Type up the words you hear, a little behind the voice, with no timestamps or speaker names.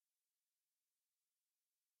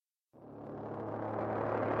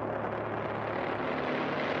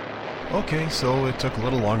Okay, so it took a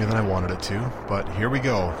little longer than I wanted it to, but here we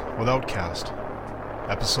go, with Outcast,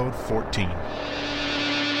 Episode 14.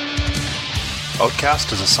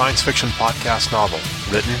 Outcast is a science fiction podcast novel,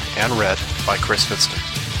 written and read by Chris Fitzton.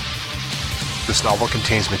 This novel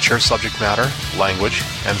contains mature subject matter, language,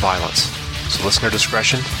 and violence, so listener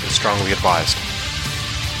discretion is strongly advised.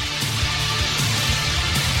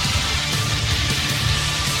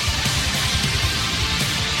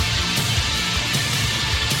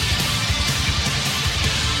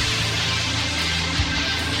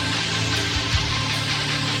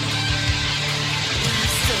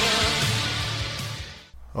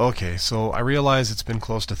 Okay, so I realize it's been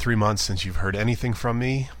close to 3 months since you've heard anything from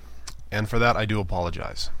me, and for that I do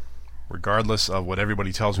apologize. Regardless of what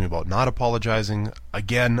everybody tells me about not apologizing,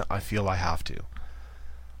 again, I feel I have to.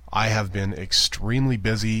 I have been extremely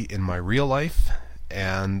busy in my real life,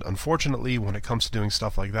 and unfortunately, when it comes to doing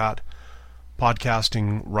stuff like that,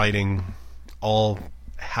 podcasting, writing, all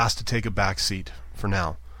has to take a back seat for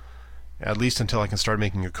now. At least until I can start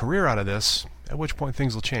making a career out of this, at which point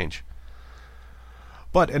things will change.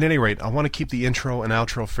 But at any rate, I want to keep the intro and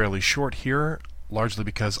outro fairly short here, largely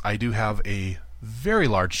because I do have a very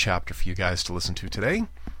large chapter for you guys to listen to today.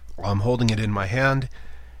 I'm holding it in my hand.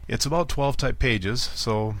 It's about 12 type pages,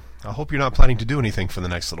 so I hope you're not planning to do anything for the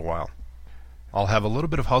next little while. I'll have a little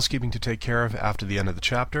bit of housekeeping to take care of after the end of the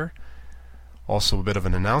chapter, also a bit of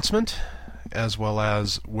an announcement, as well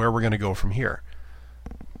as where we're going to go from here.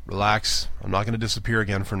 Relax, I'm not going to disappear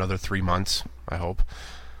again for another 3 months, I hope.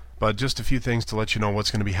 But just a few things to let you know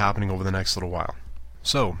what's going to be happening over the next little while.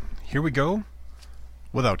 So, here we go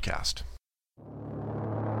with Outcast.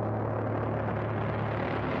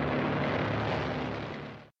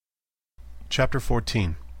 Chapter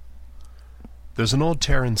 14. There's an old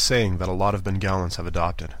Terran saying that a lot of Bengalians have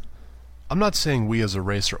adopted. I'm not saying we as a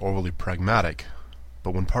race are overly pragmatic,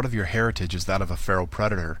 but when part of your heritage is that of a feral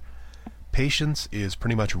predator, patience is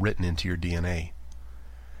pretty much written into your DNA.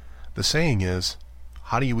 The saying is,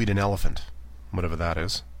 how do you eat an elephant? Whatever that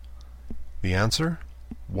is. The answer?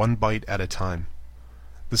 One bite at a time.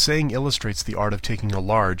 The saying illustrates the art of taking a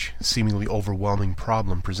large, seemingly overwhelming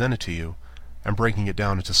problem presented to you and breaking it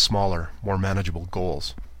down into smaller, more manageable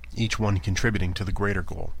goals, each one contributing to the greater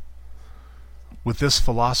goal. With this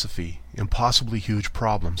philosophy, impossibly huge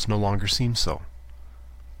problems no longer seem so.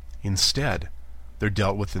 Instead, they're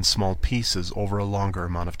dealt with in small pieces over a longer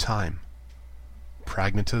amount of time.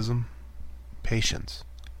 Pragmatism, patience,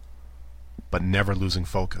 but never losing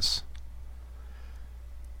focus.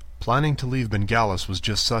 Planning to leave Bengalis was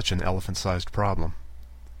just such an elephant-sized problem.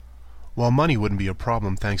 While money wouldn't be a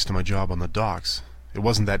problem thanks to my job on the docks, it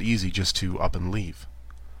wasn't that easy just to up and leave.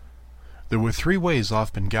 There were 3 ways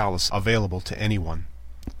off Bengalis available to anyone.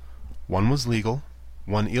 One was legal,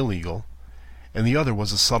 one illegal, and the other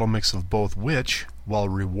was a subtle mix of both which, while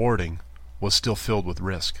rewarding, was still filled with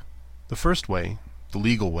risk. The first way, the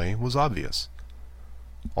legal way, was obvious.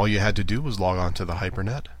 All you had to do was log on to the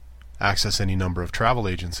Hypernet, access any number of travel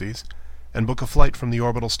agencies, and book a flight from the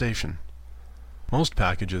orbital station. Most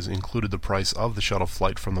packages included the price of the shuttle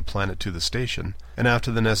flight from the planet to the station, and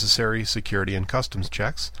after the necessary security and customs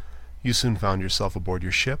checks, you soon found yourself aboard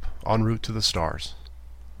your ship en route to the stars.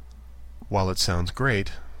 While it sounds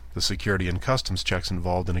great, the security and customs checks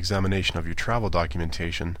involved an examination of your travel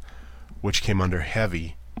documentation, which came under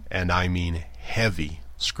heavy, and I mean heavy,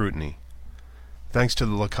 scrutiny. Thanks to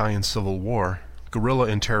the Lacayan Civil War, guerrilla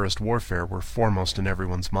and terrorist warfare were foremost in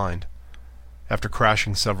everyone's mind. After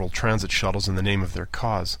crashing several transit shuttles in the name of their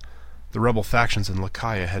cause, the rebel factions in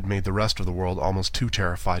Lacaya had made the rest of the world almost too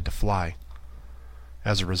terrified to fly.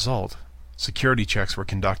 As a result, security checks were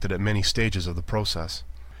conducted at many stages of the process.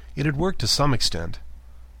 It had worked to some extent,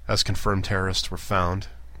 as confirmed terrorists were found,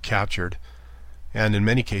 captured, and in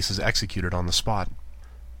many cases executed on the spot.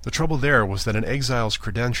 The trouble there was that an exile's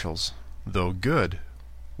credentials, though good,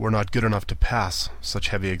 were not good enough to pass such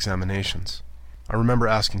heavy examinations. I remember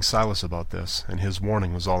asking Silas about this, and his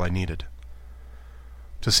warning was all I needed.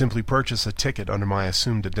 To simply purchase a ticket under my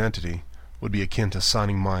assumed identity would be akin to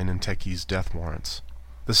signing mine and Techie's death warrants.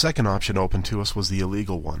 The second option open to us was the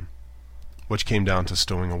illegal one, which came down to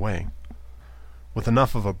stowing away. With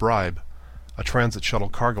enough of a bribe, a transit shuttle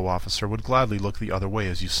cargo officer would gladly look the other way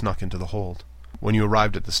as you snuck into the hold. When you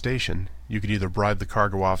arrived at the station, you could either bribe the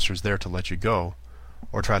cargo officers there to let you go,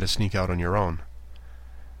 or try to sneak out on your own.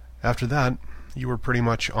 After that, you were pretty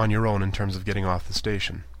much on your own in terms of getting off the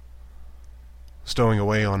station. Stowing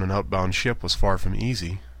away on an outbound ship was far from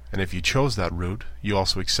easy, and if you chose that route, you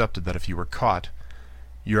also accepted that if you were caught,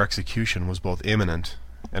 your execution was both imminent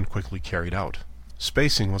and quickly carried out.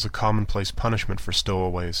 Spacing was a commonplace punishment for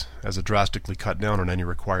stowaways, as it drastically cut down on any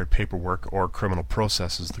required paperwork or criminal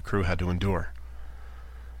processes the crew had to endure.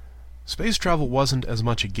 Space travel wasn't as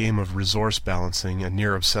much a game of resource balancing and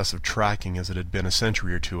near-obsessive tracking as it had been a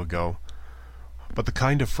century or two ago, but the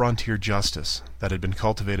kind of frontier justice that had been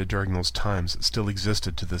cultivated during those times still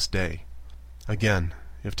existed to this day. Again,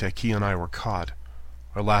 if Taki and I were caught,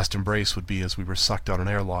 our last embrace would be as we were sucked on an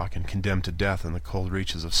airlock and condemned to death in the cold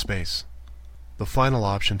reaches of space. The final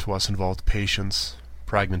option to us involved patience,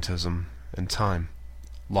 pragmatism, and time.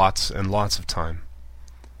 Lots and lots of time.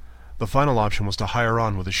 The final option was to hire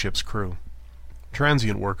on with a ship's crew.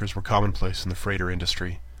 Transient workers were commonplace in the freighter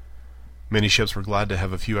industry. Many ships were glad to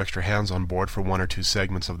have a few extra hands on board for one or two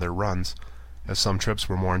segments of their runs, as some trips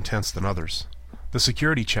were more intense than others. The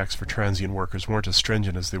security checks for transient workers weren't as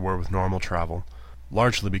stringent as they were with normal travel,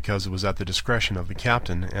 largely because it was at the discretion of the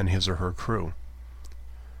captain and his or her crew.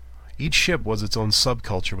 Each ship was its own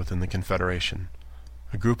subculture within the Confederation,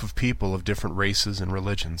 a group of people of different races and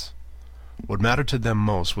religions. What mattered to them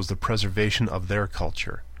most was the preservation of their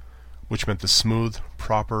culture, which meant the smooth,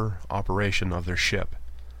 proper operation of their ship.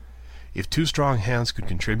 If two strong hands could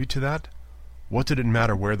contribute to that, what did it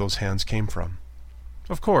matter where those hands came from?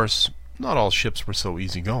 Of course, not all ships were so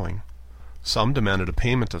easygoing. Some demanded a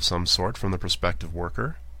payment of some sort from the prospective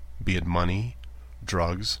worker, be it money,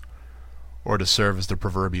 drugs, or to serve as the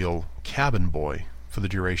proverbial cabin boy for the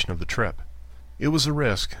duration of the trip. It was a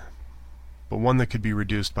risk, but one that could be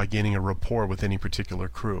reduced by gaining a rapport with any particular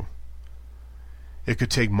crew. It could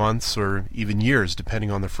take months or even years depending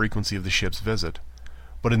on the frequency of the ship's visit,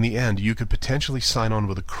 but in the end you could potentially sign on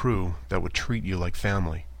with a crew that would treat you like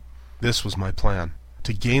family. This was my plan,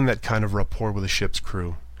 to gain that kind of rapport with a ship's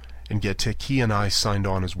crew, and get Taki and I signed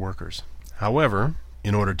on as workers. However,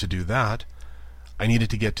 in order to do that, I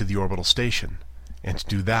needed to get to the orbital station, and to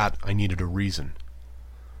do that I needed a reason.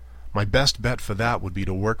 My best bet for that would be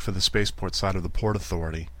to work for the spaceport side of the Port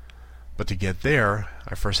Authority, but to get there,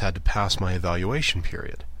 I first had to pass my evaluation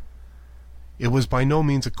period. It was by no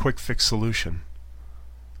means a quick-fix solution,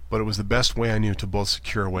 but it was the best way I knew to both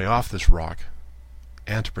secure a way off this rock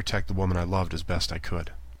and to protect the woman I loved as best I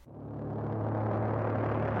could.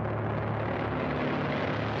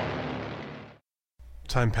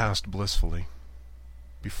 Time passed blissfully.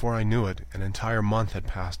 Before I knew it, an entire month had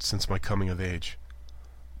passed since my coming of age.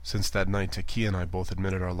 Since that night, Taki and I both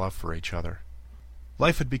admitted our love for each other.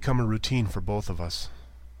 Life had become a routine for both of us,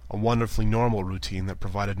 a wonderfully normal routine that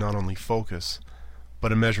provided not only focus,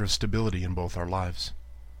 but a measure of stability in both our lives.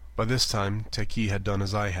 By this time, Taki had done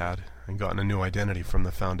as I had, and gotten a new identity from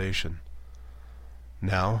the Foundation.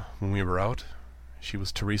 Now, when we were out, she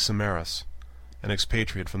was Teresa Maris, an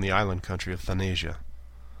expatriate from the island country of Thanasia.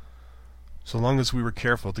 So long as we were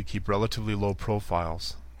careful to keep relatively low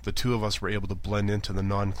profiles, the two of us were able to blend into the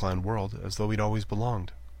non-clan world as though we'd always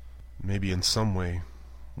belonged. Maybe in some way,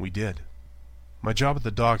 we did. My job at the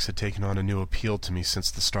docks had taken on a new appeal to me since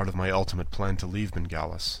the start of my ultimate plan to leave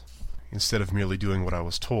Bengalis. Instead of merely doing what I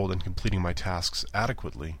was told and completing my tasks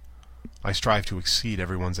adequately, I strived to exceed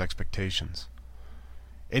everyone's expectations.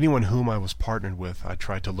 Anyone whom I was partnered with, I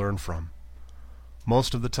tried to learn from.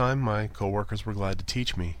 Most of the time, my co-workers were glad to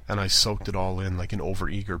teach me, and I soaked it all in like an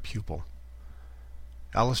over-eager pupil.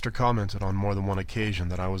 Alistair commented on more than one occasion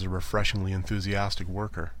that I was a refreshingly enthusiastic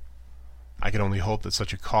worker. I could only hope that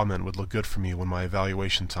such a comment would look good for me when my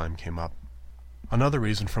evaluation time came up. Another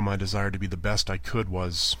reason for my desire to be the best I could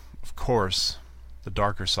was, of course, the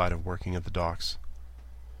darker side of working at the docks.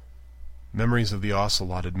 Memories of the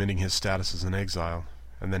Ocelot admitting his status as an exile,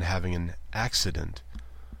 and then having an accident,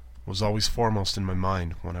 was always foremost in my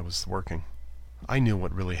mind when I was working. I knew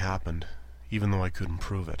what really happened, even though I couldn't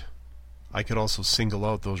prove it. I could also single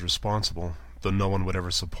out those responsible, though no one would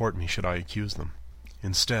ever support me should I accuse them.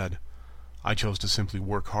 Instead, I chose to simply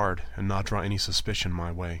work hard and not draw any suspicion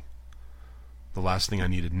my way. The last thing I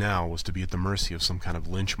needed now was to be at the mercy of some kind of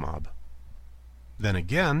lynch mob. Then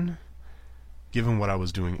again, given what I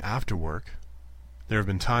was doing after work, there have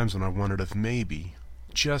been times when I wondered if maybe,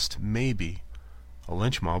 just maybe, a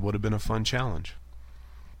lynch mob would have been a fun challenge.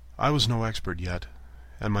 I was no expert yet,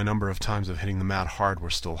 and my number of times of hitting the mat hard were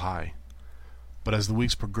still high. But as the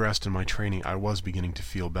weeks progressed in my training, I was beginning to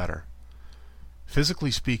feel better.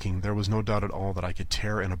 Physically speaking, there was no doubt at all that I could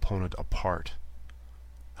tear an opponent apart.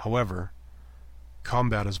 However,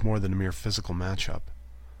 combat is more than a mere physical matchup.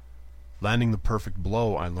 Landing the perfect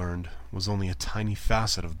blow, I learned, was only a tiny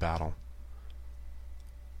facet of battle.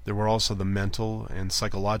 There were also the mental and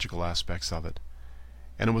psychological aspects of it,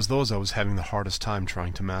 and it was those I was having the hardest time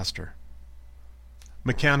trying to master.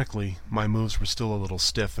 Mechanically, my moves were still a little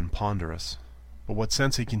stiff and ponderous, but what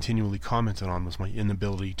Sensei continually commented on was my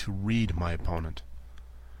inability to read my opponent.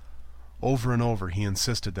 Over and over he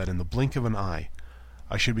insisted that in the blink of an eye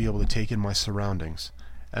I should be able to take in my surroundings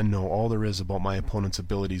and know all there is about my opponent's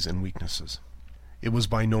abilities and weaknesses. It was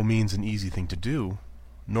by no means an easy thing to do,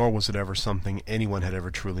 nor was it ever something anyone had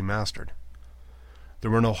ever truly mastered.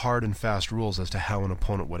 There were no hard and fast rules as to how an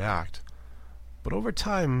opponent would act, but over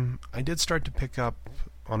time I did start to pick up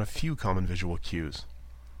on a few common visual cues.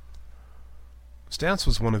 Stance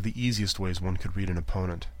was one of the easiest ways one could read an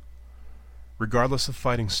opponent. Regardless of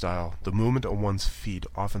fighting style, the movement of one's feet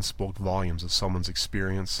often spoke volumes of someone's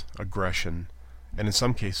experience, aggression, and in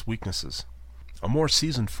some cases weaknesses. A more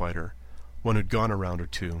seasoned fighter, one who'd gone a round or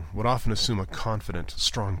two, would often assume a confident,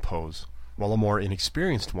 strong pose, while a more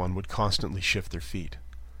inexperienced one would constantly shift their feet.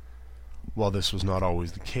 While this was not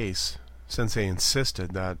always the case, Sensei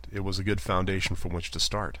insisted that it was a good foundation from which to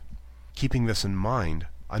start. Keeping this in mind,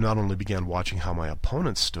 I not only began watching how my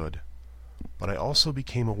opponent stood, but I also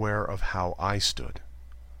became aware of how I stood.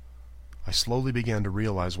 I slowly began to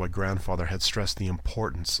realize why Grandfather had stressed the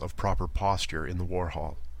importance of proper posture in the war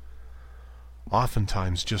hall.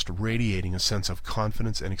 Oftentimes, just radiating a sense of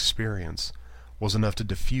confidence and experience was enough to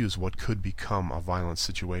diffuse what could become a violent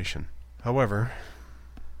situation. However,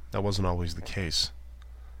 that wasn't always the case.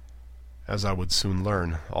 As I would soon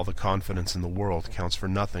learn, all the confidence in the world counts for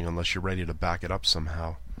nothing unless you're ready to back it up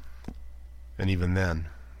somehow. And even then,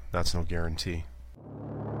 that's no guarantee.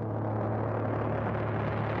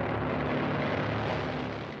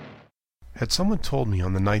 Had someone told me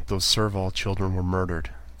on the night those Serval children were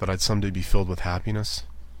murdered that I'd someday be filled with happiness,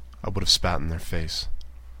 I would have spat in their face.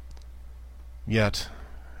 Yet,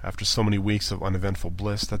 after so many weeks of uneventful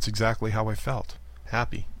bliss, that's exactly how I felt.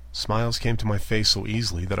 Happy. Smiles came to my face so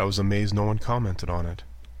easily that I was amazed no one commented on it.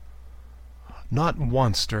 Not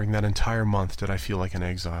once during that entire month did I feel like an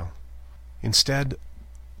exile. Instead,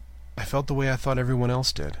 I felt the way I thought everyone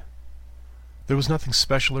else did. There was nothing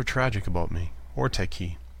special or tragic about me, or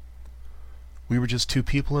Teki. We were just two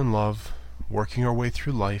people in love, working our way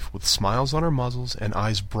through life with smiles on our muzzles and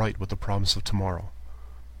eyes bright with the promise of tomorrow.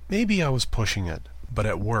 Maybe I was pushing it, but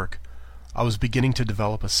at work, I was beginning to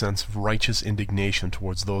develop a sense of righteous indignation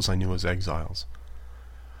towards those I knew as exiles.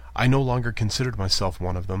 I no longer considered myself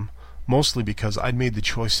one of them, mostly because I'd made the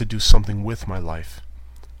choice to do something with my life.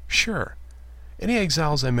 Sure, any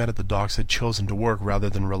exiles I met at the docks had chosen to work rather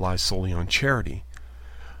than rely solely on charity.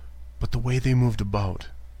 But the way they moved about,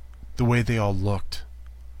 the way they all looked,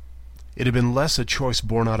 it had been less a choice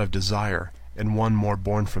born out of desire and one more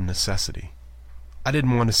born from necessity. I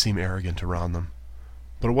didn't want to seem arrogant around them,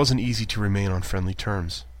 but it wasn't easy to remain on friendly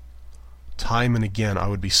terms. Time and again I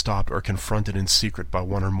would be stopped or confronted in secret by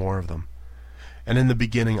one or more of them, and in the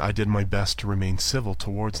beginning I did my best to remain civil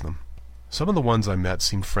towards them. Some of the ones I met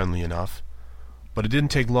seemed friendly enough, but it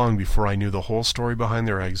didn't take long before I knew the whole story behind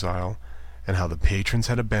their exile, and how the patrons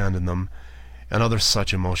had abandoned them, and other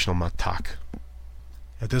such emotional matak.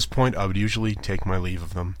 At this point I would usually take my leave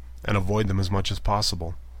of them, and avoid them as much as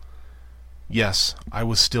possible. Yes, I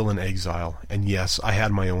was still in exile, and yes, I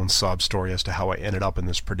had my own sob story as to how I ended up in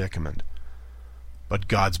this predicament. But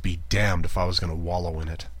gods be damned if I was going to wallow in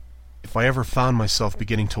it. If I ever found myself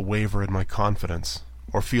beginning to waver in my confidence,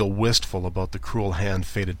 or feel wistful about the cruel hand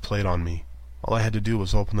fate had played on me, all I had to do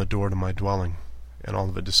was open the door to my dwelling, and all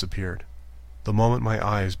of it disappeared. The moment my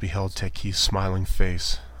eyes beheld Teki's smiling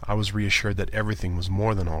face, I was reassured that everything was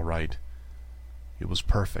more than all right. It was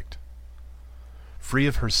perfect. Free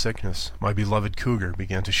of her sickness, my beloved cougar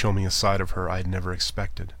began to show me a side of her I had never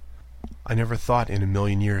expected. I never thought in a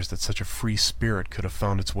million years that such a free spirit could have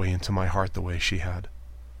found its way into my heart the way she had.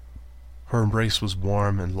 Her embrace was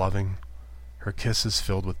warm and loving, her kisses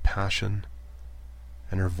filled with passion,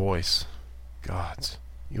 and her voice, gods,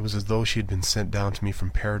 it was as though she had been sent down to me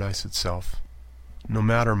from paradise itself. No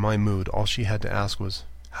matter my mood, all she had to ask was,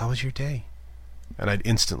 "How was your day?" and I'd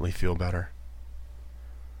instantly feel better.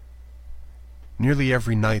 Nearly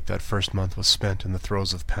every night that first month was spent in the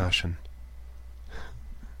throes of passion.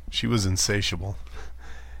 She was insatiable,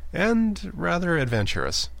 and rather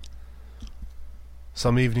adventurous.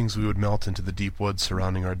 Some evenings we would melt into the deep woods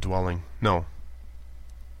surrounding our dwelling, no,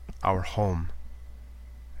 our home,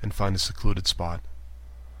 and find a secluded spot.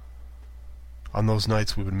 On those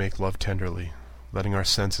nights we would make love tenderly, letting our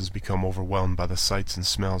senses become overwhelmed by the sights and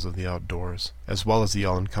smells of the outdoors, as well as the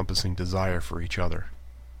all-encompassing desire for each other.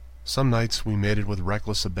 Some nights we mated with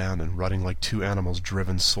reckless abandon, running like two animals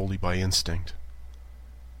driven solely by instinct.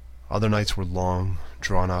 Other nights were long,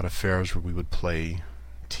 drawn-out affairs where we would play,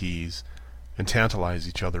 tease, and tantalize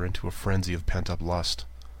each other into a frenzy of pent-up lust.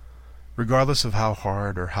 Regardless of how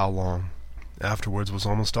hard or how long, afterwards was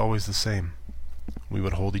almost always the same. we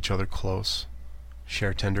would hold each other close,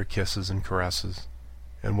 share tender kisses and caresses,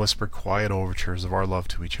 and whisper quiet overtures of our love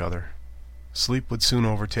to each other. Sleep would soon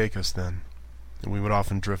overtake us then, and we would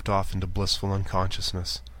often drift off into blissful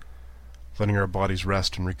unconsciousness, letting our bodies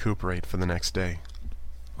rest and recuperate for the next day.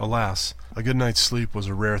 Alas, a good night's sleep was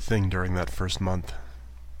a rare thing during that first month.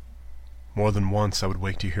 More than once I would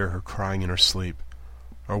wake to hear her crying in her sleep,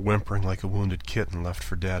 or whimpering like a wounded kitten left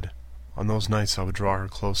for dead. On those nights I would draw her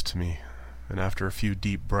close to me, and after a few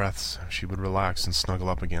deep breaths she would relax and snuggle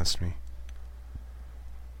up against me.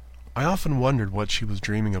 I often wondered what she was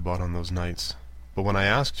dreaming about on those nights, but when I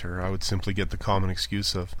asked her, I would simply get the common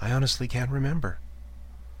excuse of, "I honestly can't remember."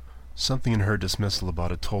 Something in her dismissal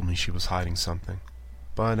about it told me she was hiding something,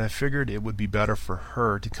 but I figured it would be better for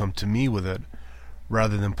her to come to me with it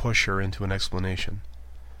rather than push her into an explanation.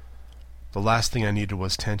 The last thing I needed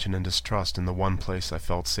was tension and distrust in the one place I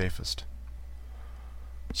felt safest.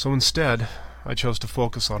 So instead, I chose to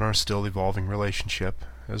focus on our still evolving relationship,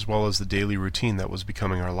 as well as the daily routine that was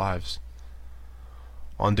becoming our lives.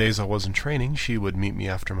 On days I wasn't training, she would meet me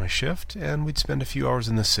after my shift, and we'd spend a few hours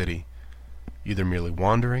in the city, either merely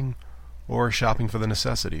wandering or shopping for the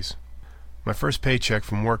necessities. My first paycheck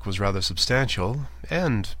from work was rather substantial,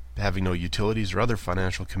 and, having no utilities or other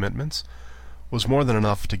financial commitments, was more than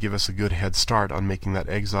enough to give us a good head start on making that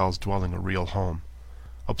exile's dwelling a real home,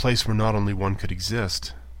 a place where not only one could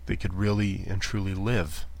exist, they could really and truly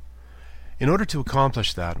live. In order to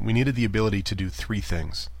accomplish that, we needed the ability to do three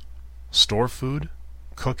things: store food,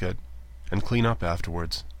 cook it, and clean up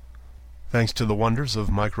afterwards. Thanks to the wonders of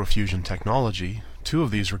microfusion technology, two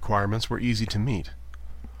of these requirements were easy to meet.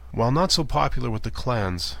 While not so popular with the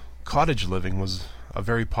clans, cottage living was a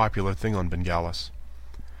very popular thing on Bengalis.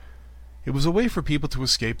 It was a way for people to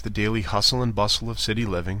escape the daily hustle and bustle of city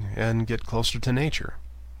living and get closer to nature.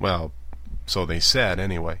 Well, so they said,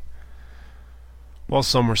 anyway. While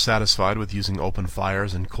some were satisfied with using open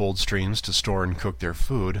fires and cold streams to store and cook their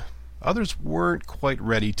food, others weren't quite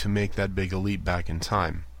ready to make that big a leap back in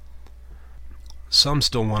time. Some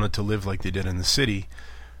still wanted to live like they did in the city,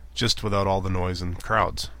 just without all the noise and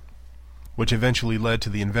crowds, which eventually led to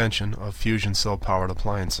the invention of fusion cell-powered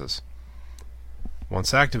appliances.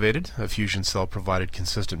 Once activated, a fusion cell provided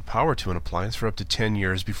consistent power to an appliance for up to 10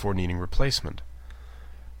 years before needing replacement.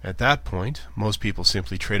 At that point, most people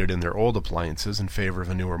simply traded in their old appliances in favor of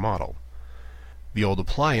a newer model. The old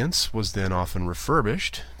appliance was then often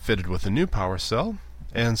refurbished, fitted with a new power cell,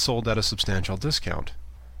 and sold at a substantial discount.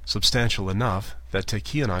 Substantial enough that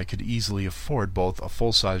Teki and I could easily afford both a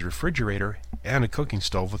full-size refrigerator and a cooking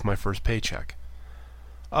stove with my first paycheck.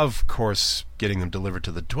 Of course, getting them delivered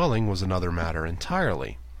to the dwelling was another matter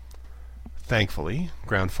entirely. Thankfully,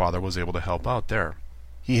 Grandfather was able to help out there.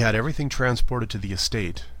 He had everything transported to the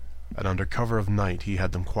estate, and under cover of night he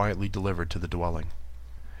had them quietly delivered to the dwelling.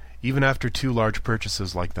 Even after 2 large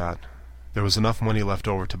purchases like that, there was enough money left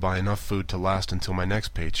over to buy enough food to last until my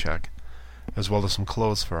next paycheck, as well as some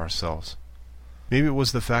clothes for ourselves. Maybe it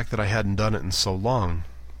was the fact that I hadn't done it in so long,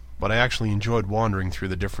 but I actually enjoyed wandering through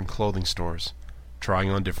the different clothing stores,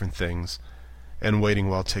 trying on different things, and waiting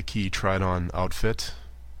while Teki tried on outfit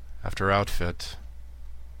after outfit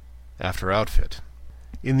after outfit.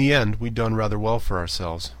 In the end, we'd done rather well for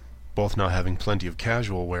ourselves, both now having plenty of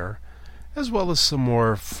casual wear, as well as some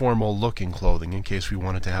more formal-looking clothing in case we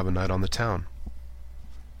wanted to have a night on the town.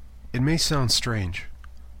 It may sound strange,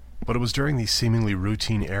 but it was during these seemingly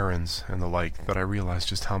routine errands and the like that I realized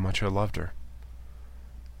just how much I loved her.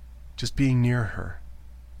 Just being near her,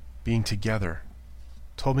 being together,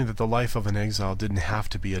 told me that the life of an exile didn't have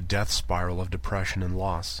to be a death spiral of depression and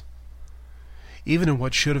loss. Even in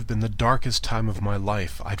what should have been the darkest time of my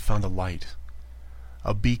life, I'd found a light,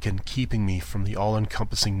 a beacon keeping me from the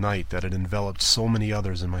all-encompassing night that had enveloped so many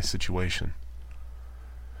others in my situation.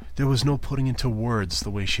 There was no putting into words the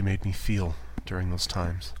way she made me feel during those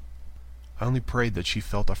times. I only prayed that she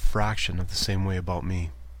felt a fraction of the same way about me.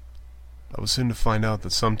 I was soon to find out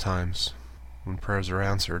that sometimes, when prayers are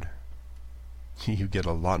answered, you get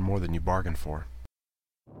a lot more than you bargained for.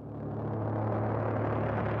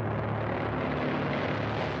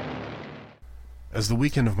 As the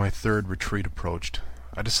weekend of my 3rd retreat approached,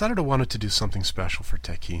 I decided I wanted to do something special for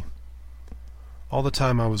Teki. All the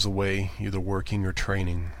time I was away, either working or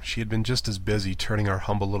training, she had been just as busy turning our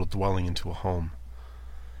humble little dwelling into a home.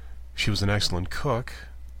 She was an excellent cook,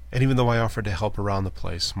 and even though I offered to help around the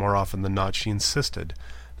place, more often than not she insisted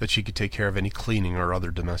that she could take care of any cleaning or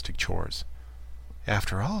other domestic chores.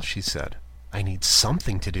 "After all," she said, "I need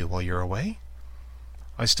something to do while you're away."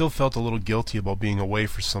 I still felt a little guilty about being away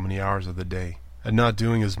for so many hours of the day, and not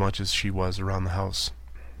doing as much as she was around the house.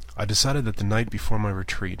 I decided that the night before my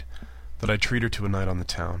retreat, that I'd treat her to a night on the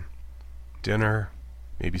town. Dinner,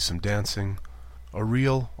 maybe some dancing, a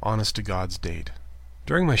real, honest-to-God's date.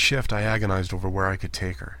 During my shift, I agonized over where I could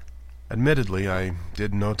take her. Admittedly, I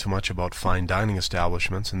didn't know too much about fine dining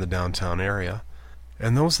establishments in the downtown area,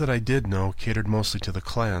 and those that I did know catered mostly to the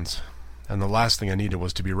clans, and the last thing I needed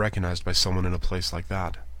was to be recognized by someone in a place like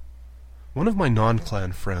that. One of my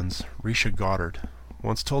non-clan friends, Risha Goddard,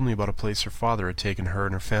 once told me about a place her father had taken her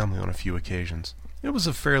and her family on a few occasions. It was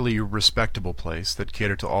a fairly respectable place that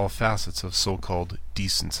catered to all facets of so-called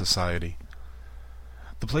decent society.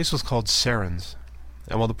 The place was called Saren's,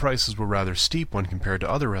 and while the prices were rather steep when compared to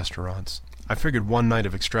other restaurants, I figured one night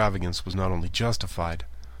of extravagance was not only justified,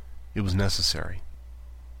 it was necessary.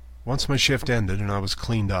 Once my shift ended and I was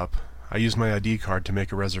cleaned up, I used my ID card to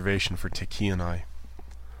make a reservation for Teki and I.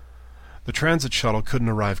 The transit shuttle couldn't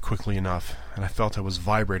arrive quickly enough, and I felt I was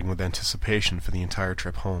vibrating with anticipation for the entire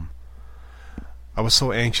trip home. I was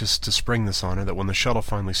so anxious to spring this on her that when the shuttle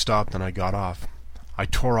finally stopped and I got off, I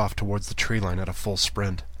tore off towards the tree line at a full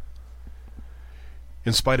sprint.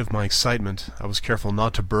 In spite of my excitement, I was careful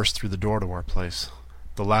not to burst through the door to our place.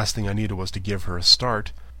 The last thing I needed was to give her a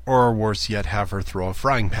start, or worse yet, have her throw a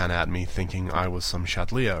frying pan at me, thinking I was some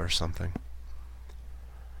Chatlia or something.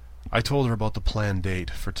 I told her about the planned date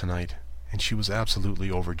for tonight, and she was absolutely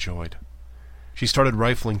overjoyed. She started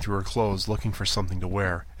rifling through her clothes looking for something to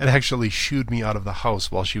wear, and actually shooed me out of the house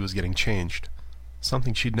while she was getting changed,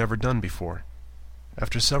 something she'd never done before.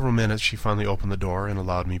 After several minutes, she finally opened the door and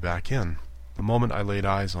allowed me back in. The moment I laid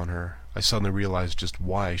eyes on her, I suddenly realized just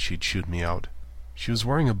why she'd shooed me out. She was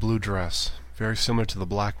wearing a blue dress, very similar to the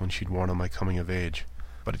black one she'd worn on my coming of age,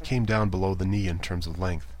 but it came down below the knee in terms of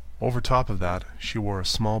length. Over top of that, she wore a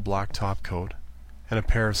small black top coat, and a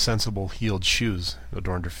pair of sensible heeled shoes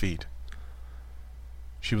adorned her feet.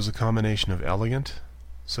 She was a combination of elegant,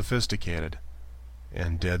 sophisticated,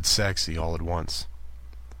 and dead sexy all at once.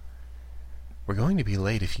 "We're going to be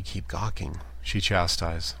late if you keep gawking," she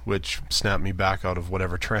chastised, which snapped me back out of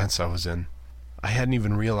whatever trance I was in. I hadn't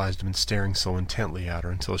even realized I'd been staring so intently at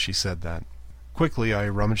her until she said that. Quickly, I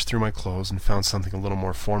rummaged through my clothes and found something a little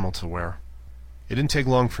more formal to wear. It didn't take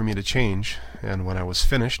long for me to change, and when I was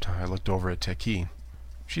finished, I looked over at Teki.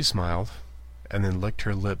 She smiled, and then licked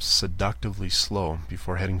her lips seductively slow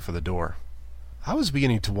before heading for the door. I was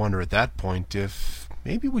beginning to wonder at that point if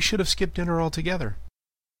maybe we should have skipped dinner altogether.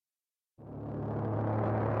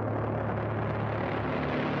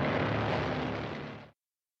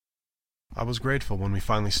 I was grateful when we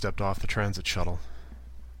finally stepped off the transit shuttle.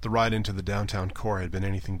 The ride into the downtown core had been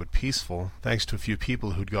anything but peaceful, thanks to a few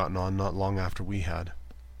people who'd gotten on not long after we had.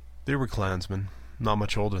 They were clansmen, not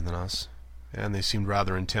much older than us, and they seemed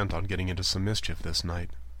rather intent on getting into some mischief this night.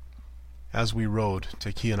 As we rode,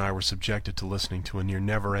 Teki and I were subjected to listening to a near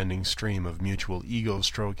never-ending stream of mutual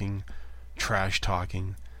ego-stroking,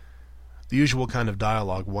 trash-talking, the usual kind of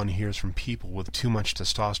dialogue one hears from people with too much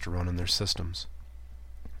testosterone in their systems.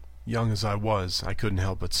 Young as I was, I couldn't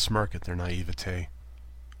help but smirk at their naivete.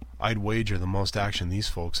 I'd wager the most action these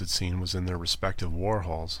folks had seen was in their respective war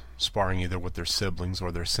halls, sparring either with their siblings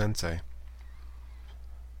or their sensei.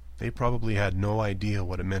 They probably had no idea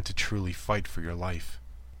what it meant to truly fight for your life,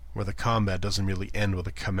 where the combat doesn't really end with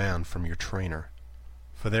a command from your trainer.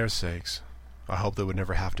 For their sakes, I hoped they would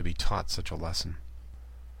never have to be taught such a lesson.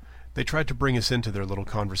 They tried to bring us into their little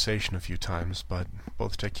conversation a few times, but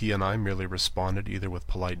both Teki and I merely responded either with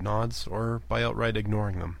polite nods or by outright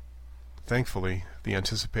ignoring them. Thankfully, the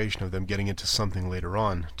anticipation of them getting into something later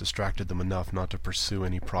on distracted them enough not to pursue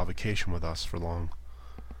any provocation with us for long.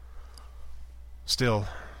 Still,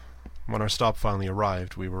 when our stop finally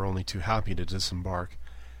arrived, we were only too happy to disembark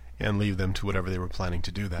and leave them to whatever they were planning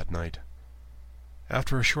to do that night.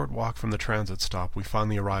 After a short walk from the transit stop, we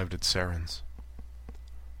finally arrived at Saren's.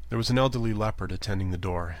 There was an elderly leopard attending the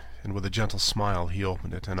door, and with a gentle smile he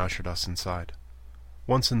opened it and ushered us inside.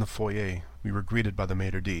 Once in the foyer, we were greeted by the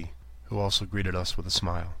maitre d', who also greeted us with a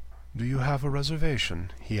smile. "Do you have a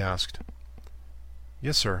reservation?" he asked.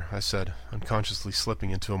 "Yes, sir," I said, unconsciously slipping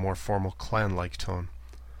into a more formal clan-like tone.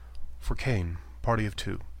 "For Kane, party of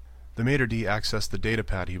 2. The maitre d' accessed the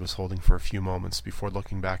datapad he was holding for a few moments before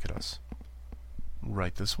looking back at us.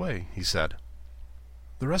 "Right this way," he said.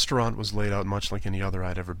 The restaurant was laid out much like any other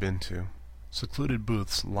I'd ever been to. Secluded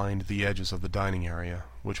booths lined the edges of the dining area,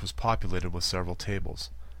 which was populated with several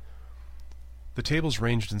tables. The tables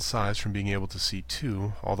ranged in size from being able to seat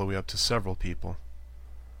 2 all the way up to several people.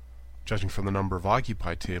 Judging from the number of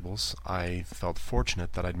occupied tables, I felt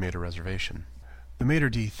fortunate that I'd made a reservation. The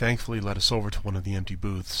maitre d' thankfully led us over to one of the empty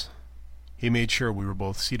booths. He made sure we were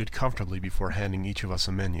both seated comfortably before handing each of us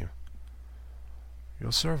a menu.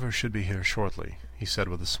 "Your server should be here shortly," he said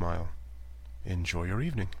with a smile. Enjoy your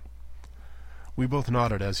evening." We both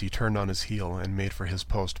nodded as he turned on his heel and made for his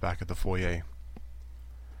post back at the foyer.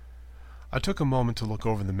 I took a moment to look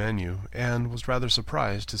over the menu, and was rather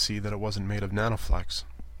surprised to see that it wasn't made of Nanoflex.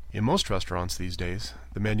 In most restaurants these days,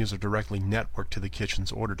 the menus are directly networked to the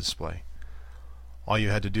kitchen's order display. All you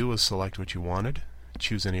had to do was select what you wanted,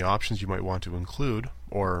 choose any options you might want to include,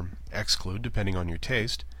 or exclude depending on your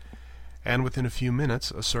taste, and within a few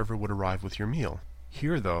minutes a server would arrive with your meal.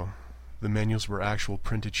 Here, though, the menus were actual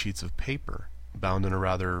printed sheets of paper, bound in a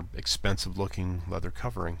rather expensive-looking leather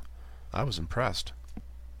covering. I was impressed.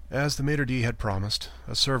 As the maitre d' had promised,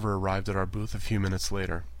 a server arrived at our booth a few minutes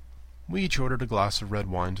later. We each ordered a glass of red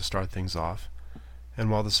wine to start things off, and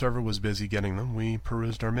while the server was busy getting them, we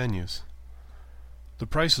perused our menus. The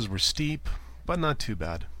prices were steep, but not too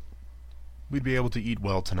bad. We'd be able to eat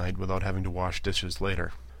well tonight without having to wash dishes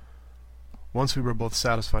later. Once we were both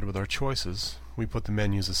satisfied with our choices, we put the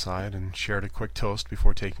menus aside and shared a quick toast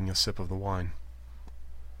before taking a sip of the wine.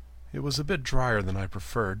 It was a bit drier than I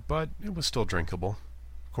preferred, but it was still drinkable.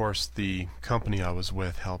 Of course, the company I was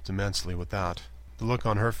with helped immensely with that. The look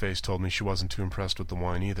on her face told me she wasn't too impressed with the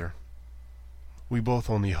wine either. We both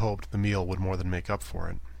only hoped the meal would more than make up for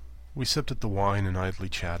it. We sipped at the wine and idly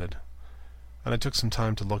chatted, and I took some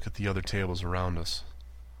time to look at the other tables around us.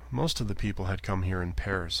 Most of the people had come here in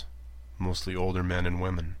pairs, mostly older men and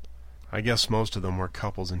women. I guess most of them were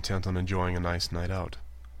couples intent on enjoying a nice night out.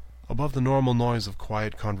 Above the normal noise of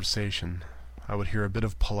quiet conversation, I would hear a bit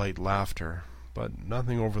of polite laughter, but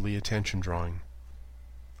nothing overly attention-drawing.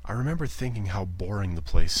 I remember thinking how boring the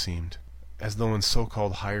place seemed, as though in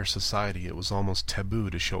so-called higher society it was almost taboo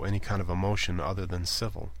to show any kind of emotion other than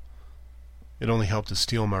civil. It only helped to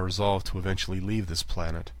steel my resolve to eventually leave this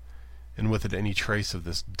planet, and with it any trace of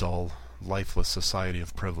this dull, lifeless society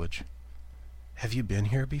of privilege. "Have you been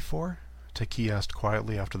here before?" Taki asked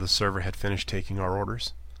quietly after the server had finished taking our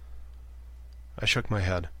orders. I shook my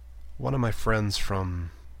head. "One of my friends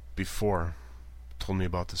from before told me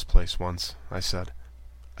about this place once," I said.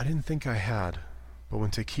 I didn't think I had, but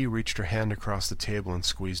when Taki reached her hand across the table and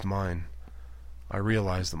squeezed mine, I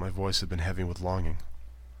realized that my voice had been heavy with longing.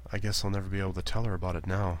 "I guess I'll never be able to tell her about it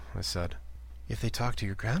now," I said. "If they talk to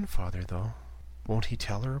your grandfather, though, won't he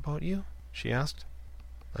tell her about you?" she asked.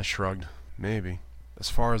 I shrugged. "Maybe. As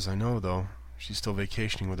far as I know, though, she's still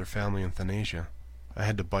vacationing with her family in Thanasia." I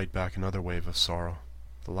had to bite back another wave of sorrow.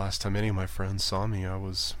 The last time any of my friends saw me, I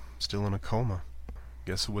was still in a coma.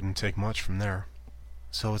 Guess it wouldn't take much from there.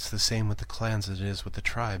 "So it's the same with the clans as it is with the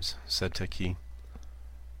tribes," said Taki.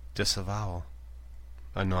 "Disavowal."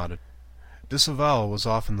 I nodded. Disavowal was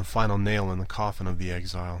often the final nail in the coffin of the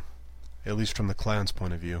exile, at least from the clan's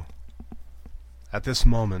point of view. At this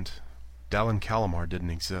moment, Dallin Calamar didn't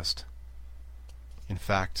exist. In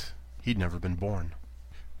fact, he'd never been born.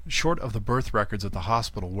 Short of the birth records at the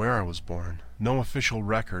hospital where I was born, no official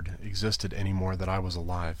record existed anymore that I was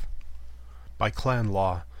alive. By clan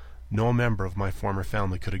law, no member of my former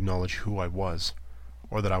family could acknowledge who I was,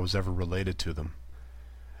 or that I was ever related to them.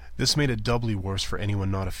 This made it doubly worse for anyone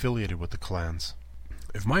not affiliated with the clans.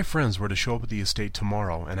 If my friends were to show up at the estate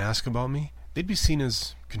tomorrow and ask about me, they'd be seen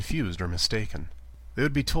as confused or mistaken. They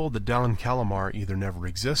would be told that Dallin Calamar either never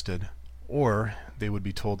existed, or they would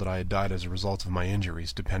be told that I had died as a result of my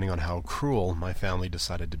injuries, depending on how cruel my family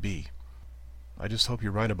decided to be. "I just hope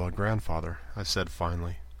you're right about grandfather," I said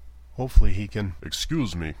finally. "Hopefully he can—"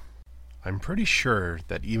 "Excuse me." I'm pretty sure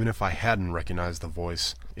that even if I hadn't recognized the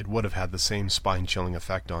voice, it would have had the same spine-chilling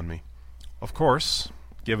effect on me. Of course,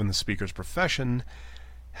 given the speaker's profession,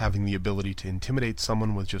 having the ability to intimidate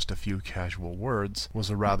someone with just a few casual words was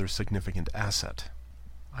a rather significant asset.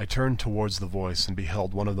 I turned towards the voice and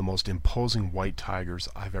beheld one of the most imposing white tigers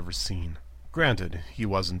I've ever seen. Granted, he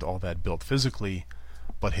wasn't all that built physically,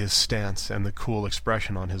 but his stance and the cool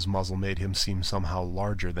expression on his muzzle made him seem somehow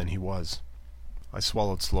larger than he was. I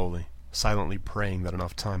swallowed slowly, silently praying that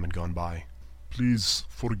enough time had gone by. "Please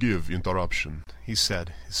forgive interruption," he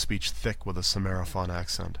said, his speech thick with a Samaraphon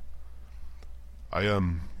accent. "I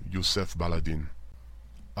am Yusef Baladin.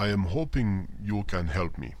 I am hoping you can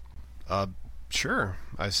help me." Sure,"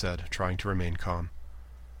 I said, trying to remain calm.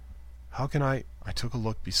 "How can I—" I took a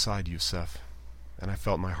look beside Yusef, and I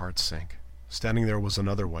felt my heart sink. Standing there was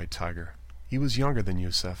another white tiger. He was younger than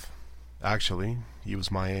Yusef. Actually, he was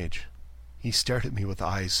my age. He stared at me with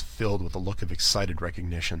eyes filled with a look of excited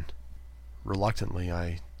recognition. Reluctantly,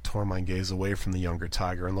 I tore my gaze away from the younger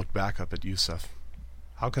tiger and looked back up at Yusef.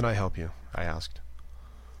 "How can I help you?" I asked.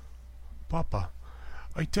 "Papa,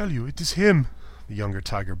 I tell you, it is him," the younger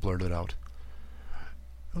tiger blurted out.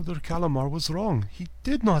 "Elder Calamar was wrong. He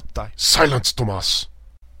did not die." "Silence, Tomas!"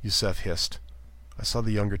 Yusef hissed. I saw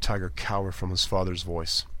the younger tiger cower from his father's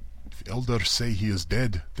voice. If elders say he is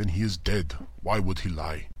dead, then he is dead. Why would he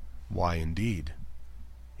lie? Why, indeed.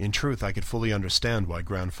 In truth, I could fully understand why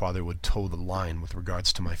grandfather would toe the line with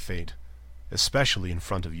regards to my fate, especially in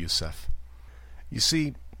front of Yusef. You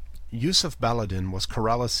see, Yusef Baladin was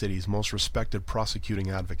Kerala City's most respected prosecuting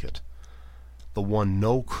advocate, the one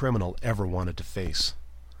no criminal ever wanted to face.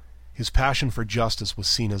 His passion for justice was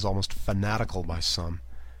seen as almost fanatical by some,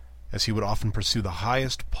 as he would often pursue the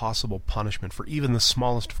highest possible punishment for even the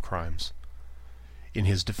smallest of crimes. In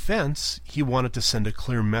his defense, he wanted to send a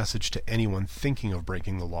clear message to anyone thinking of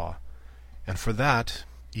breaking the law, and for that,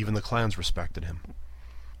 even the clans respected him.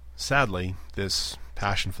 Sadly, this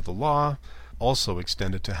passion for the law also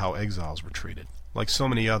extended to how exiles were treated. Like so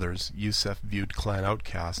many others, Yusef viewed clan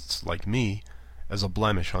outcasts, like me, as a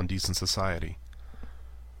blemish on decent society.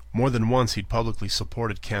 More than once he'd publicly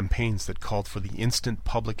supported campaigns that called for the instant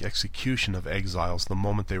public execution of exiles the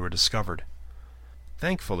moment they were discovered.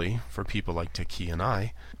 Thankfully, for people like Teki and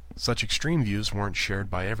I, such extreme views weren't shared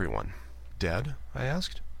by everyone. Dead? I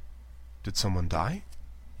asked. Did someone die?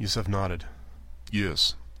 Yusef nodded.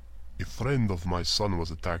 Yes. A friend of my son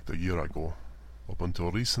was attacked a year ago. Up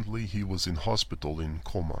until recently, he was in hospital in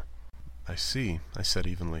coma. I see, I said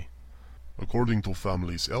evenly. According to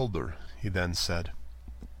family's elder, He then said,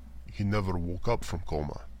 he never woke up from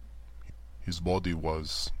coma. His body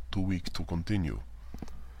was too weak to continue.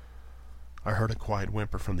 I heard a quiet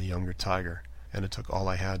whimper from the younger tiger, and it took all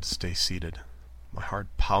I had to stay seated. My heart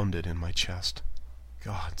pounded in my chest.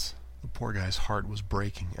 Gods, the poor guy's heart was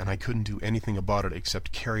breaking, and I couldn't do anything about it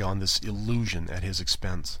except carry on this illusion at his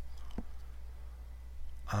expense.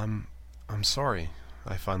 I'm sorry,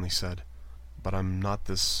 I finally said, but I'm not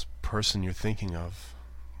this person you're thinking of.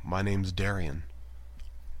 My name's Darian.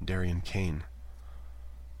 Darian Kane.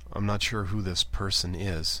 I'm not sure who this person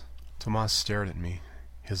is. Tomas stared at me,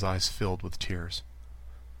 his eyes filled with tears.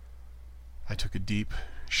 I took a deep,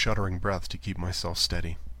 shuddering breath to keep myself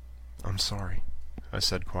steady. I'm sorry, I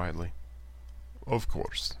said quietly. Of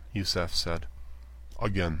course, Yusef said.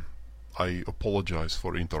 Again, I apologize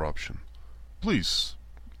for interruption. Please,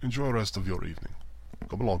 enjoy the rest of your evening.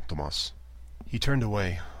 Come along, Tomas. He turned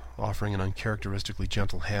away, offering an uncharacteristically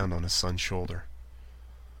gentle hand on his son's shoulder.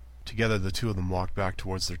 Together the two of them walked back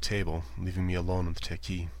towards their table, leaving me alone with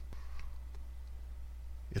Teki.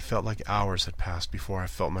 It felt like hours had passed before I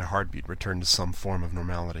felt my heartbeat return to some form of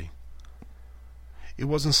normality. It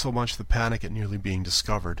wasn't so much the panic at nearly being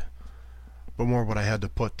discovered, but more what I had to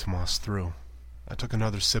put Tomas through. I took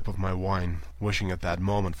another sip of my wine, wishing at that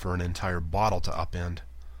moment for an entire bottle to upend.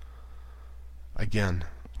 Again,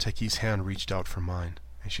 Teki's hand reached out for mine,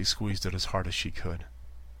 and she squeezed it as hard as she could.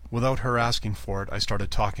 Without her asking for it, I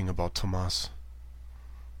started talking about Tomas.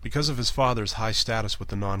 Because of his father's high status with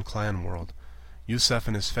the non-clan world, Yusef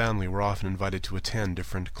and his family were often invited to attend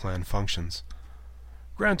different clan functions.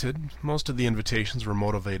 Granted, most of the invitations were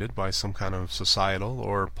motivated by some kind of societal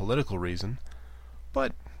or political reason,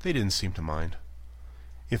 but they didn't seem to mind.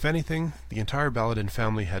 If anything, the entire Baladin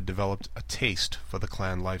family had developed a taste for the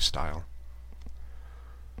clan lifestyle.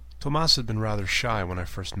 Tomas had been rather shy when I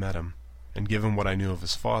first met him, and given what I knew of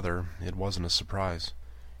his father, it wasn't a surprise.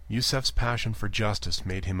 Yusef's passion for justice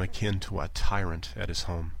made him akin to a tyrant at his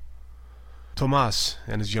home. Tomas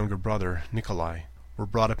and his younger brother, Nikolai, were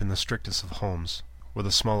brought up in the strictest of homes, where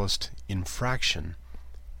the smallest infraction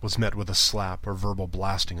was met with a slap or verbal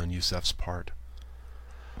blasting on Yusef's part.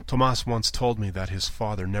 Tomas once told me that his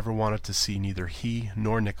father never wanted to see neither he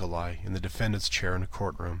nor Nikolai in the defendant's chair in a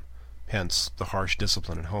courtroom, hence the harsh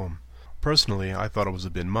discipline at home. Personally, I thought it was a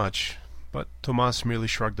bit much, but Tomas merely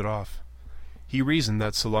shrugged it off. He reasoned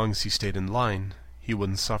that so long as he stayed in line, he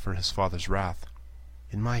wouldn't suffer his father's wrath.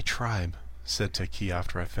 "In my tribe," said Teki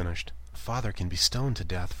after I finished, "a father can be stoned to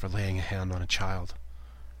death for laying a hand on a child."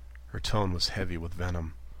 Her tone was heavy with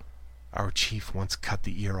venom. "Our chief once cut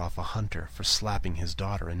the ear off a hunter for slapping his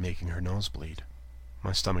daughter and making her nose bleed."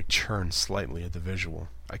 My stomach churned slightly at the visual.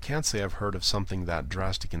 "I can't say I've heard of something that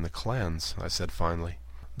drastic in the clans," I said finally,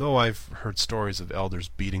 "though I've heard stories of elders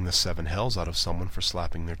beating the seven hells out of someone for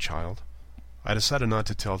slapping their child." I decided not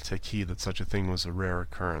to tell Teki that such a thing was a rare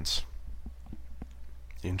occurrence.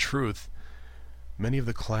 In truth, many of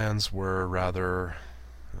the clans were rather...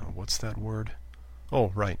 what's that word? Oh,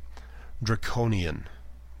 right. Draconian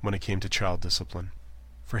when it came to child discipline.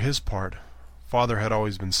 For his part, father had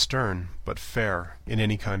always been stern, but fair in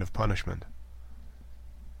any kind of punishment.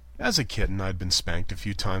 As a kitten, I'd been spanked a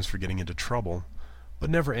few times for getting into trouble,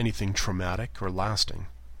 but never anything traumatic or lasting.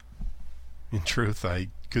 In truth, I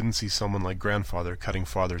couldn't see someone like grandfather cutting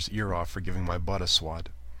father's ear off for giving my butt a swat.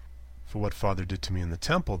 For what father did to me in the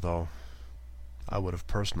temple, though, I would have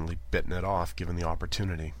personally bitten it off given the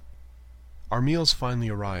opportunity. Our meals finally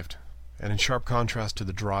arrived, and in sharp contrast to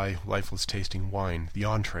the dry, lifeless-tasting wine, the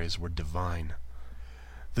entrees were divine.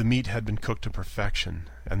 The meat had been cooked to perfection,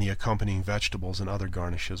 and the accompanying vegetables and other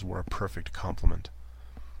garnishes were a perfect complement.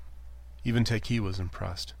 Even Teki was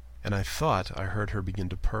impressed, and I thought I heard her begin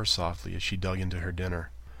to purr softly as she dug into her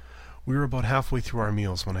dinner. We were about halfway through our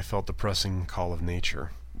meals when I felt the pressing call of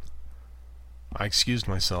nature. I excused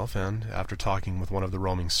myself and, after talking with one of the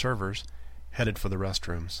roaming servers, headed for the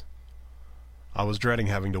restrooms. I was dreading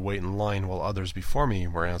having to wait in line while others before me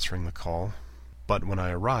were answering the call, but when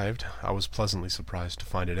I arrived, I was pleasantly surprised to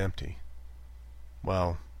find it empty.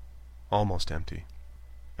 Well, almost empty.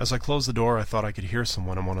 As I closed the door, I thought I could hear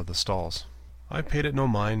someone in one of the stalls. I paid it no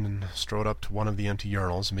mind and strode up to one of the empty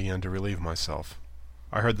urinals and began to relieve myself.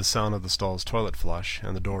 I heard the sound of the stall's toilet flush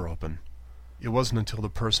and the door open. It wasn't until the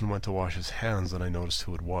person went to wash his hands that I noticed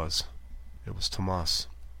who it was. It was Tomas.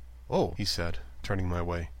 "Oh," he said, turning my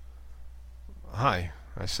way. "Hi,"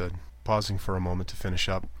 I said, pausing for a moment to finish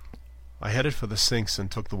up. I headed for the sinks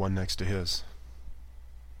and took the one next to his.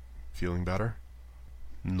 "Feeling better?"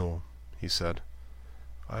 "No," he said.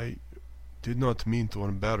 "I did not mean to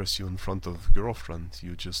embarrass you in front of girlfriend.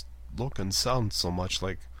 You just look and sound so much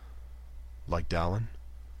like..." "Like Dallin?"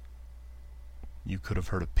 You could have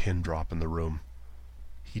heard a pin drop in the room.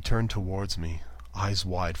 He turned towards me, eyes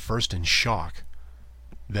wide, first in shock,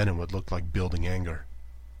 then in what looked like building anger.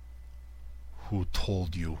 "Who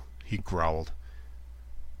told you?" he growled.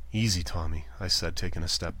 "Easy, Tommy," I said, taking a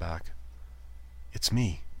step back. "It's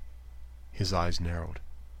me." His eyes narrowed.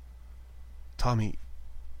 "Tommy,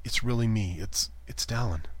 it's really me. It's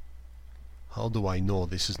Dallin." "How do I know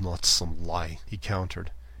this is not some lie?" he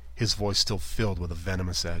countered, his voice still filled with a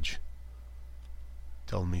venomous edge.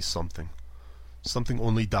 "Tell me something. Something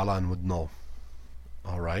only Dallin would know."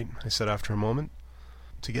 "All right," I said after a moment.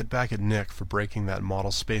 "To get back at Nick for breaking that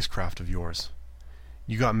model spacecraft of yours.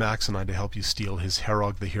 You got Max and I to help you steal his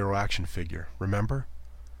Herog the Hero action figure, remember?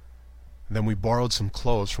 Then we borrowed some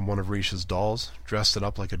clothes from one of Risha's dolls, dressed it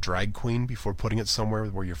up like a drag queen before putting it somewhere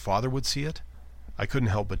where your father would see it." I couldn't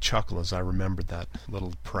help but chuckle as I remembered that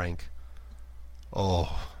little prank.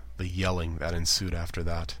 Oh, the yelling that ensued after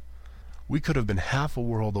that. We could have been half a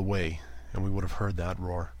world away, and we would have heard that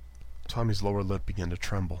roar. Tommy's lower lip began to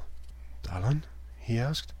tremble. "Dallin?" he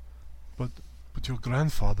asked. But your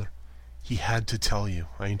grandfather..." "He had to tell you,"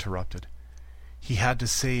 I interrupted. "He had to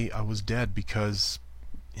say I was dead because,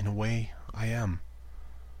 in a way, I am."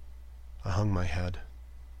 I hung my head.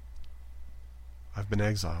 "I've been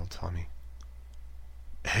exiled, Tommy."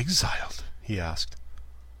 "Exiled?" he asked.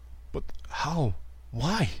 "But how?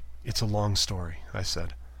 Why?" "It's a long story," I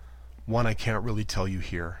said. "One I can't really tell you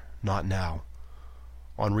here. Not now."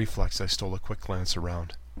 On reflex, I stole a quick glance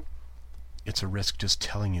around. "It's a risk just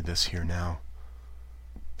telling you this here now."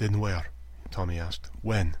 "Then where?" Tommy asked.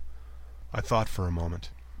 "When?" I thought for a moment.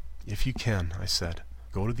 "If you can," I said,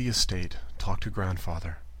 "go to the estate, talk to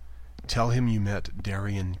grandfather. Tell him you met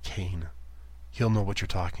Darian Kane. He'll know what you're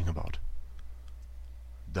talking about."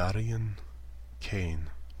 "Darian Kane,"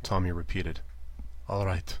 Tommy repeated. "All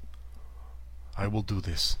right. I will do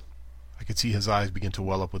this." I could see his eyes begin to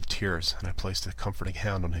well up with tears, and I placed a comforting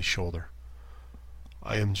hand on his shoulder.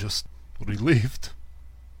 "I am just relieved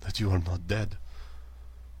that you are not dead."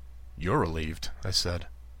 "You're relieved," I said.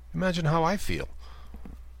 "Imagine how I feel."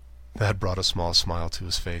 That brought a small smile to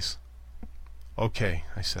his face. "Okay,"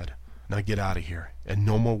 I said. "Now get out of here, and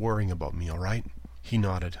no more worrying about me, all right?" He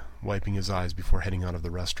nodded, wiping his eyes before heading out of the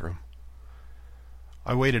restroom.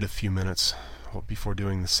 I waited a few minutes before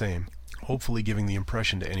doing the same, hopefully giving the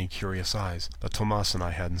impression to any curious eyes that Tomas and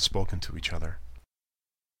I hadn't spoken to each other.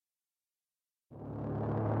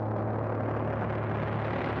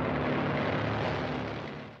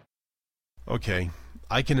 Okay,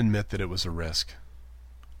 I can admit that it was a risk.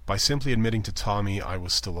 By simply admitting to Tommy I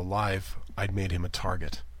was still alive, I'd made him a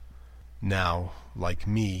target. Now, like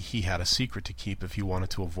me, he had a secret to keep if he wanted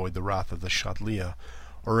to avoid the wrath of the Shatlia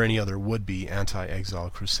or any other would-be anti-exile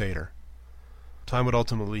crusader. Time would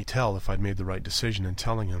ultimately tell if I'd made the right decision in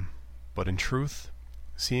telling him, but in truth,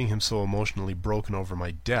 seeing him so emotionally broken over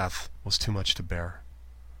my death was too much to bear.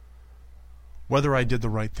 Whether I did the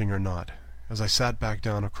right thing or not, as I sat back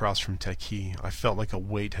down across from Teki, I felt like a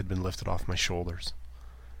weight had been lifted off my shoulders.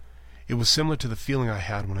 It was similar to the feeling I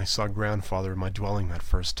had when I saw grandfather in my dwelling that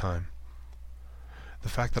first time. The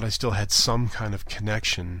fact that I still had some kind of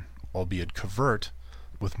connection, albeit covert,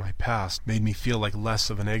 with my past made me feel like less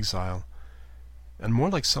of an exile, and more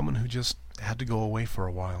like someone who just had to go away for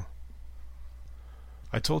a while.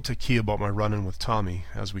 I told Teki about my run-in with Tommy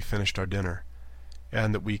as we finished our dinner,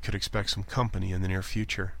 and that we could expect some company in the near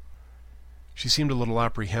future. She seemed a little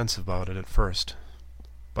apprehensive about it at first,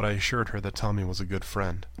 but I assured her that Tommy was a good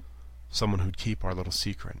friend, someone who'd keep our little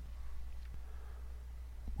secret.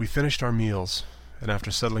 We finished our meals, and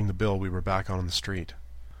after settling the bill we were back out on the street.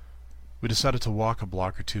 We decided to walk a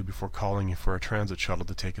block or two before calling for a transit shuttle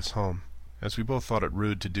to take us home, as we both thought it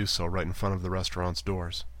rude to do so right in front of the restaurant's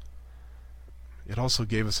doors. It also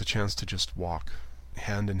gave us a chance to just walk,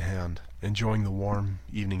 hand in hand, enjoying the warm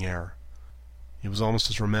evening air. It was almost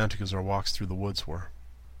as romantic as our walks through the woods were.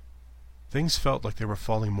 Things felt like they were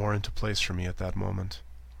falling more into place for me at that moment.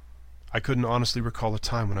 I couldn't honestly recall a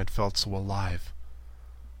time when I'd felt so alive,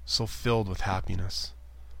 so filled with happiness.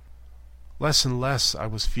 Less and less I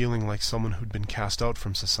was feeling like someone who'd been cast out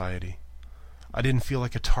from society. I didn't feel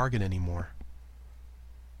like a target anymore.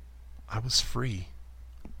 I was free.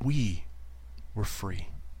 We were free.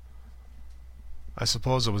 I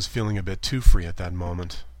suppose I was feeling a bit too free at that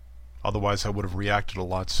moment. Otherwise I would have reacted a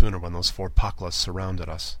lot sooner when those 4 Paklas surrounded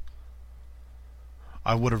us.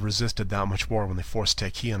 I would have resisted that much more when they forced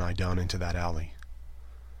Teki and I down into that alley.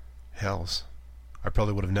 Hells, I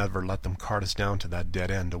probably would have never let them cart us down to that dead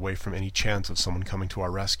end away from any chance of someone coming to our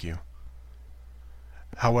rescue.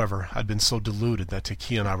 However, I'd been so deluded that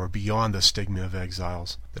Teki and I were beyond the stigma of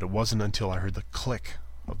exiles that it wasn't until I heard the click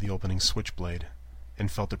of the opening switchblade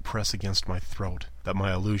and felt it press against my throat that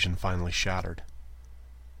my illusion finally shattered,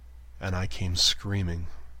 and I came screaming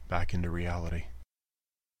back into reality.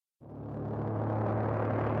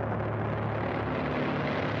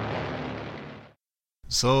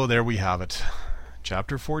 So there we have it.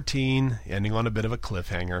 Chapter 14, ending on a bit of a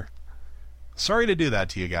cliffhanger. Sorry to do that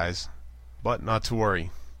to you guys, but not to worry.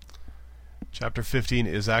 Chapter 15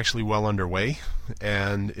 is actually well underway,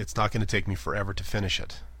 and it's not going to take me forever to finish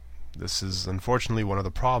it. This is unfortunately one of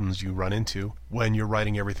the problems you run into when you're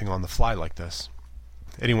writing everything on the fly like this.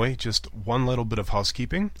 Anyway, just one little bit of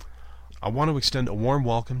housekeeping. I want to extend a warm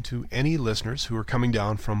welcome to any listeners who are coming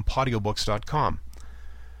down from Podiobooks.com.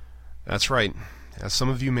 That's right. As some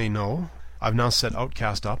of you may know, I've now set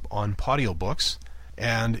Outcast up on Podiobooks,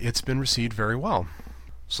 and it's been received very well.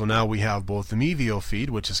 So now we have both the Mevio feed,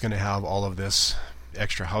 which is going to have all of this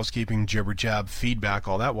extra housekeeping, jibber-jab, feedback,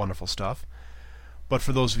 all that wonderful stuff. But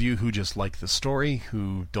for those of you who just like the story,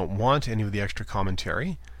 who don't want any of the extra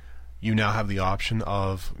commentary, you now have the option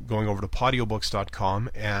of going over to Podiobooks.com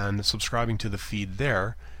and subscribing to the feed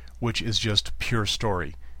there, which is just pure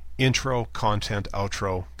story. Intro, content,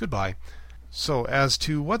 outro, goodbye. So as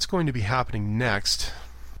to what's going to be happening next,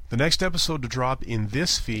 the next episode to drop in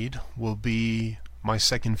this feed will be my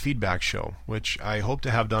second feedback show, which I hope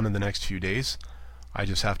to have done in the next few days. I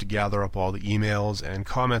just have to gather up all the emails and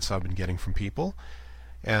comments I've been getting from people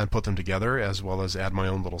and put them together, as well as add my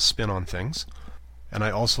own little spin on things. And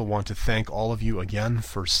I also want to thank all of you again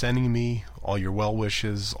for sending me all your well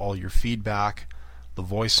wishes, all your feedback, the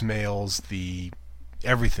voicemails, the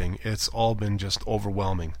everything. It's all been just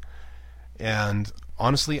overwhelming. And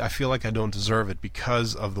honestly, I feel like I don't deserve it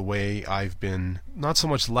because of the way I've been, not so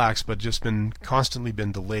much lax, but just been constantly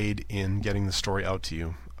been delayed in getting the story out to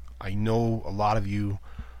you. I know a lot of you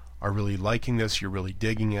are really liking this, you're really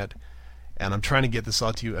digging it, and I'm trying to get this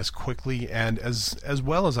out to you as quickly and as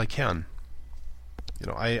well as I can. You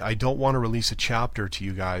know, I don't want to release a chapter to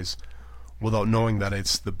you guys without knowing that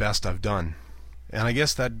it's the best I've done. And I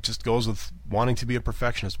guess that just goes with wanting to be a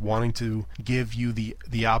perfectionist, wanting to give you the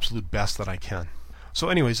absolute best that I can. So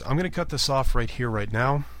anyways, I'm going to cut this off right here, right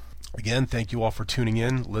now. Again, thank you all for tuning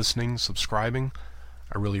in, listening, subscribing.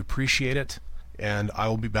 I really appreciate it. And I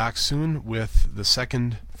will be back soon with the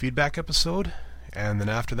second feedback episode. And then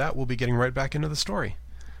after that, we'll be getting right back into the story.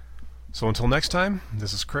 So until next time,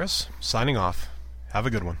 this is Chris, signing off. Have a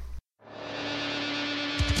good one.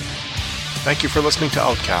 Thank you for listening to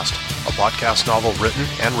Outcast, a podcast novel written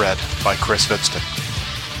and read by Chris Vidston.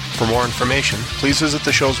 For more information, please visit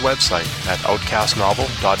the show's website at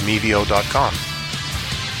outcastnovel.mevio.com.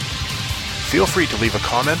 Feel free to leave a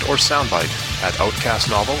comment or soundbite at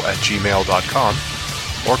outcastnovel@gmail.com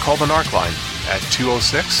or call the NARC line at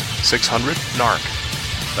 206-600-NARC.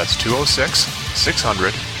 That's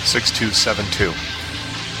 206-600-6272.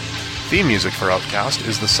 Theme music for Outcast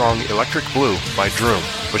is the song Electric Blue by Droom,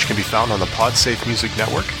 which can be found on the PodSafe Music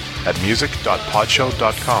Network at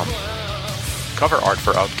music.podshow.com. Cover art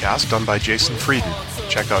for Outcast done by Jason Frieden.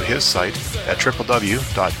 Check out his site at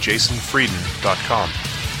www.jasonfrieden.com.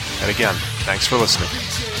 And again, thanks for listening.